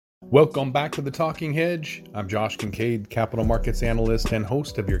Welcome back to the Talking Hedge. I'm Josh Kincaid, capital markets analyst and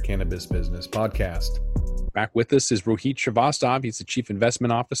host of your Cannabis Business Podcast. Back with us is Rohit Srivastava. He's the Chief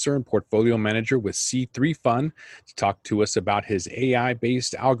Investment Officer and Portfolio Manager with C3 Fund to talk to us about his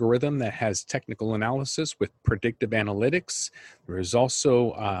AI-based algorithm that has technical analysis with predictive analytics. There is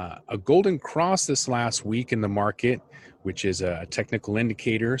also a golden cross this last week in the market, which is a technical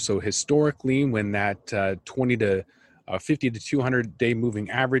indicator. So historically, when that 50 to 200 day moving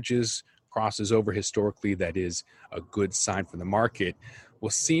averages crosses over historically, that is a good sign for the market. We'll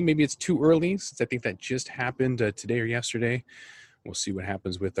see. Maybe it's too early since I think that just happened today or yesterday. We'll see what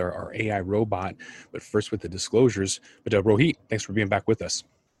happens with our AI robot. But first with the disclosures. But Rohit, thanks for being back with us.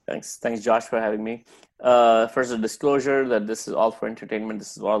 Thanks, Josh, for having me. First, a disclosure that this is all for entertainment.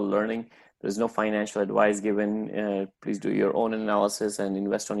 This is all learning. There's no financial advice given. Please do your own analysis and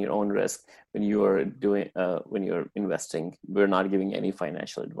invest on your own risk when you're investing. We're not giving any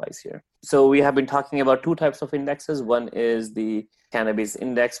financial advice here. So we have been talking about two types of indexes. One is the cannabis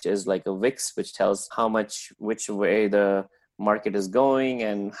index, which is like a VIX, which tells which way the market is going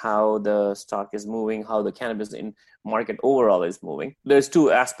and how the stock is moving, how the cannabis market overall is moving. There's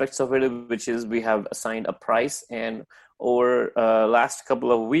two aspects of it, which is we have assigned a price, and over last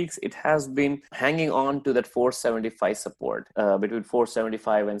couple of weeks, it has been hanging on to that 475 support. Between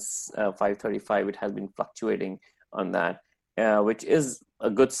 475 and 535, it has been fluctuating on that, which is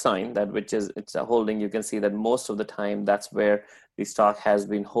a good sign it's a holding. You can see that most of the time, that's where the stock has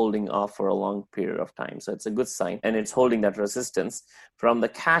been holding off for a long period of time. So it's a good sign, and it's holding that resistance. From the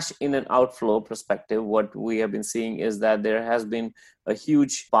cash in and outflow perspective, what we have been seeing is that there has been a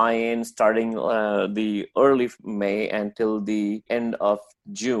huge buy-in starting the early May until the end of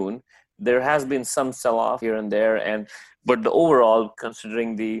June. There has been some sell-off here and there, but the overall,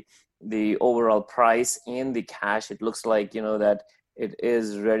 considering the overall price and the cash, it looks like that it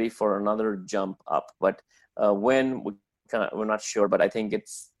is ready for another jump up. But when we're not sure, but I think it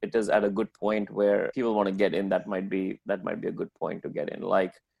is at a good point where people want to get in. That might be a good point to get in,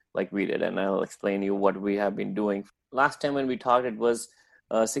 like we did, and I'll explain you what we have been doing. Last time when we talked, it was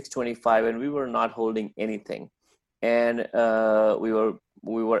 625, and we were not holding anything, and we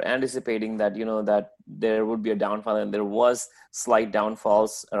were anticipating that that there would be a downfall, and there was slight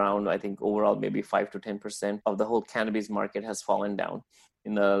downfalls around, I think overall maybe 5 to 10% of the whole cannabis market has fallen down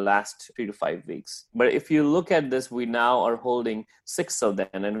in the last 3 to 5 weeks. But if you look at this, we now are holding 6 of them,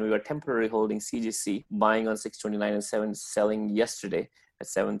 and we were temporarily holding CGC, buying on 629 and selling yesterday at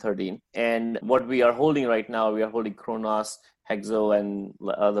 713. And what we are holding right now, we are holding Cronos, Hexo, and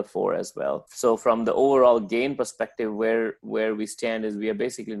the other 4 as well. So from the overall gain perspective, where we stand is we are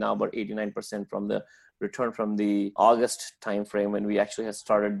basically now about 89% from the return from the August timeframe when we actually had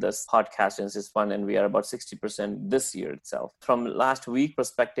started this podcast in this fund, and we are about 60% this year itself. From last week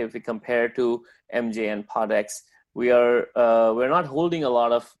perspective, if we compare to MJ and PodX, we're not holding a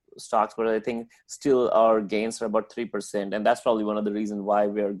lot of stocks, but I think still our gains are about 3%, and that's probably one of the reasons why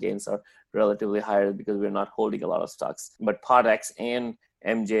our gains are relatively higher, because we're not holding a lot of stocks. But PodX and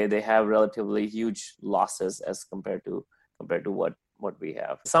MJ, they have relatively huge losses as compared to what we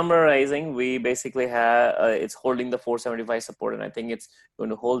have. Summarizing, we basically have it's holding the 475 support, and I think it's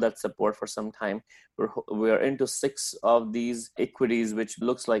going to hold that support for some time. We are into 6 of these equities, which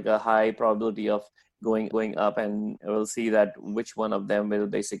looks like a high probability of going up, and we'll see that which one of them will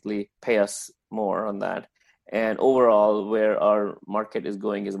basically pay us more on that. And overall, where our market is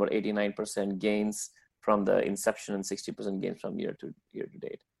going is about 89% gains from the inception and 60% gains from year to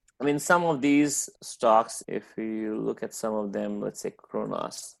date. I mean, some of these stocks, if you look at some of them, let's say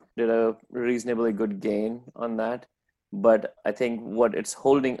Cronos, did a reasonably good gain on that. But I think what it's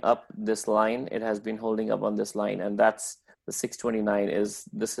holding up this line, it has been holding up on this line, and that's the 629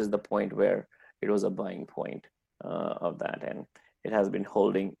 this is the point where it was a buying point of that, and it has been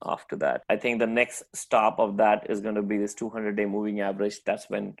holding off to that. I think the next stop of that is going to be this 200-day moving average. That's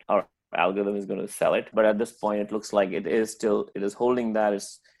when our algorithm is going to sell it. But at this point, it looks like it is holding that.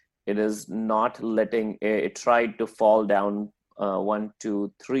 It is not letting it tried to fall down 1,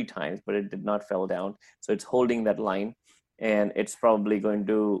 2, 3 times, but it did not fall down. So it's holding that line, and it's probably going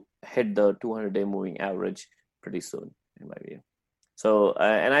to hit the 200-day moving average pretty soon, in my view. So,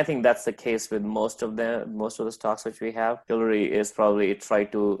 and I think that's the case with most of the stocks which we have. Hillary is probably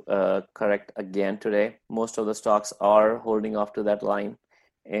tried to correct again today. Most of the stocks are holding off to that line,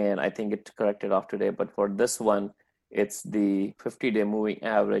 and I think it corrected off today. But for this one, it's the 50-day moving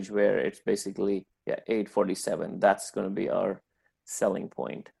average where it's basically 847. That's going to be our selling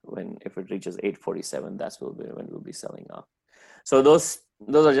point. If it reaches 847, that's when we'll be selling off. So those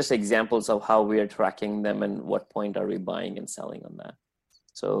are just examples of how we are tracking them and what point are we buying and selling on that.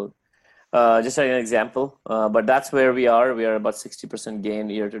 So Just an example, but that's where we are. We are about 60% gain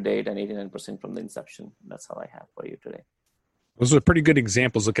year to date and 89% from the inception. That's all I have for you today. Those are pretty good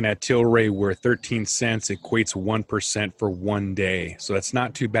examples looking at Tilray where 13 cents equates 1% for 1 day. So that's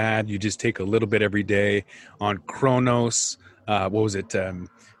not too bad. You just take a little bit every day. On Kronos, what was it?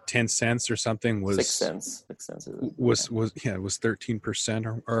 10 cents or something was 6 cents. 6 cents it was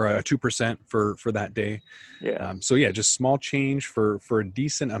 13% or 2% for that day. Yeah. So yeah, just small change for a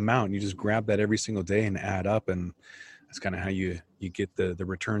decent amount. You just grab that every single day and add up, and that's kind of how you get the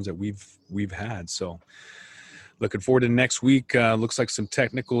returns that we've had. So looking forward to next week. Looks like some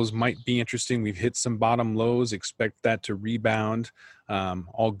technicals might be interesting. We've hit some bottom lows. Expect that to rebound.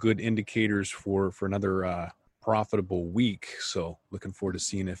 All good indicators for another profitable week. So looking forward to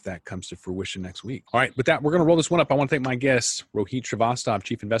seeing if that comes to fruition next week. All right, with that, we're going to roll this one up. I want to thank my guest, Rohit Srivastava,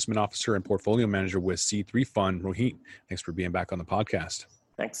 Chief Investment Officer and Portfolio Manager with C3 Fund. Rohit, thanks for being back on the podcast.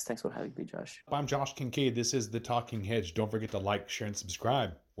 Thanks for having me, Josh. I'm Josh Kincaid. This is The Talking Hedge. Don't forget to like, share, and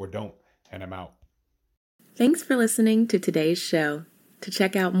subscribe, or don't, and I'm out. Thanks for listening to today's show. To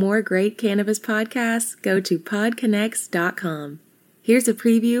check out more great cannabis podcasts, go to podconnects.com. Here's a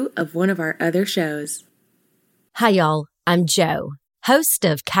preview of one of our other shows. Hi, y'all. I'm Jo, host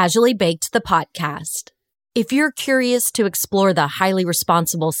of Casually Baked, the podcast. If you're curious to explore the highly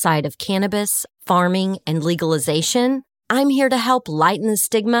responsible side of cannabis, farming, and legalization, I'm here to help lighten the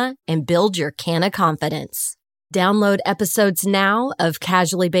stigma and build your canna confidence. Download episodes now of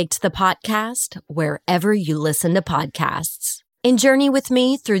Casually Baked, the podcast, wherever you listen to podcasts. And journey with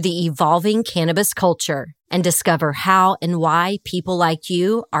me through the evolving cannabis culture and discover how and why people like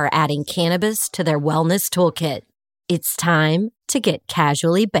you are adding cannabis to their wellness toolkit. It's time to get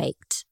casually baked.